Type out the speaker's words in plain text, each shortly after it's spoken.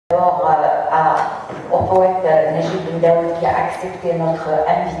D'abord au poète Najib Ben Daoud qui a accepté notre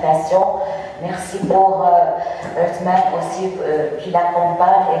invitation. Merci pour Othman aussi qui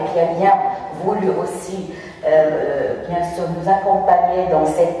l'accompagne et qui a bien voulu aussi bien sûr nous accompagner dans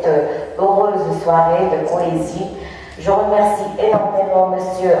cette heureuse soirée de poésie. Je remercie énormément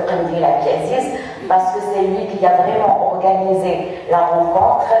M. Qandil Abdelaziz parce que c'est lui qui a vraiment organisé la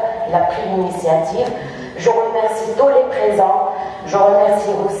rencontre, il a pris l'initiative. Je remercie tous les présents. Je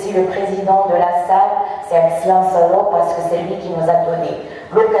remercie aussi le président de la salle, c'est Abslan Salo, parce que c'est lui qui nous a donné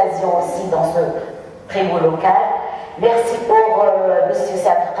l'occasion aussi dans ce très beau local. Merci pour M.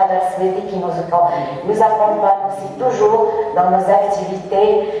 Abdelkader Smedi qui nous accompagne aussi toujours dans nos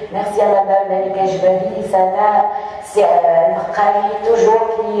activités. Merci à Mme Malika Jbali, Sana, c'est toujours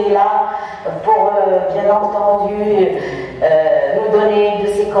qui est là pour bien entendu nous donner de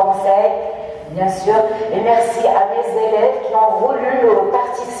ses conseils. Bien sûr, et merci à mes élèves qui ont voulu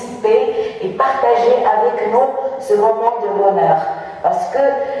participer et partager avec nous ce moment de bonheur. Parce que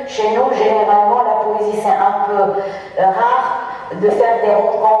chez nous, généralement, la poésie, c'est un peu rare de faire des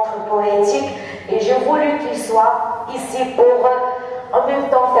rencontres poétiques. Et j'ai voulu qu'ils soient ici pour en même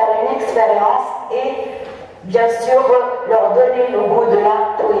temps faire une expérience et bien sûr leur donner le goût de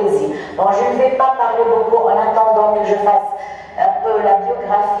la poésie. Bon, je ne vais pas parler beaucoup en attendant que je fasse un peu la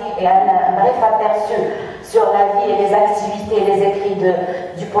biographie et un bref aperçu sur la vie et les activités et les écrits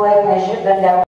du poète Najib Ben Daoud.